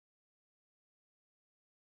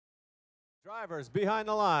Drivers behind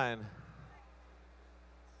the line.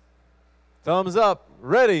 Thumbs up,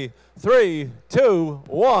 ready, 3, 2,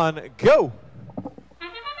 1, go.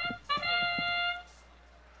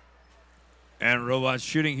 And robots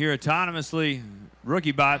shooting here autonomously.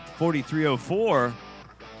 Rookie bot 4304.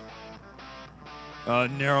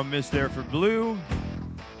 Narrow miss there for blue.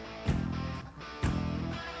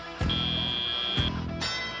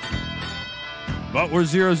 But we're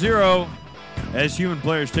 0-0 as human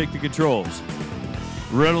players take the controls.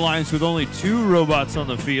 Red Alliance with only 2 robots on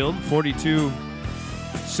the field.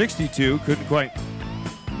 42-62 couldn't quite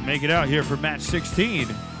make it out here for match 16.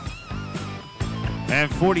 And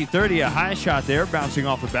 40-30, a high shot there, bouncing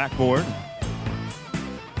off the backboard.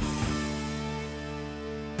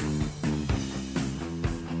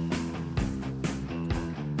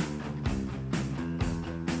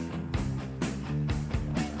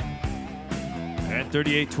 And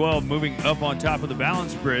 38-12 moving up on top of the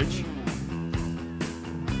balance bridge.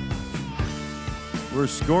 We're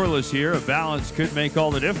scoreless here. A balance could make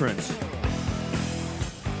all the difference.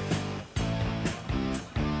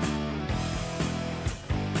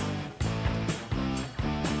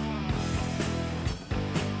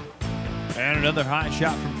 And another high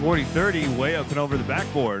shot from 40-30, way up and over the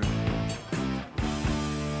backboard.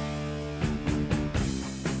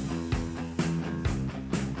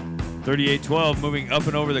 .38-12 moving up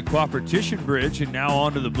and over the Cooperation Bridge and now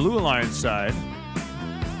onto the Blue Alliance side.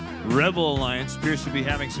 Rebel Alliance appears to be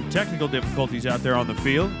having some technical difficulties out there on the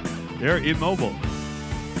field. They're immobile.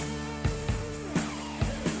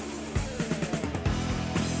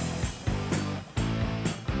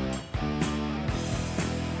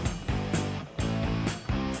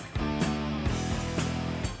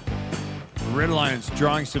 Red Alliance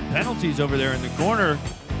drawing some penalties over there in the corner,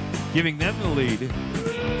 giving them the lead.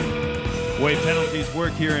 The way penalties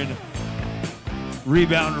work here in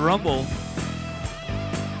Rebound Rumble,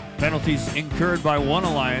 penalties incurred by one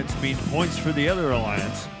alliance mean points for the other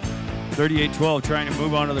alliance. 38-12 trying to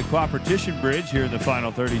move on to the Cooperation Bridge here in the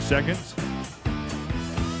final 30 seconds.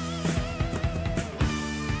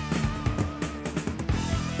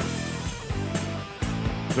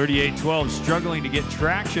 .38-12 struggling to get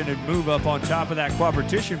traction and move up on top of that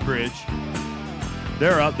Cooperation Bridge.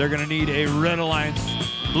 They're up. They're going to need a Red Alliance,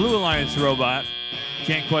 Blue Alliance robot.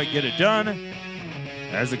 Can't quite get it done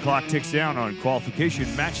as the clock ticks down on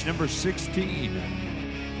qualification match number 16.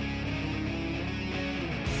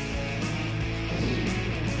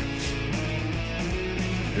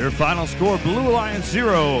 Your final score, Blue Alliance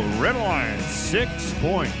 0, Red Alliance 6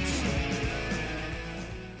 points.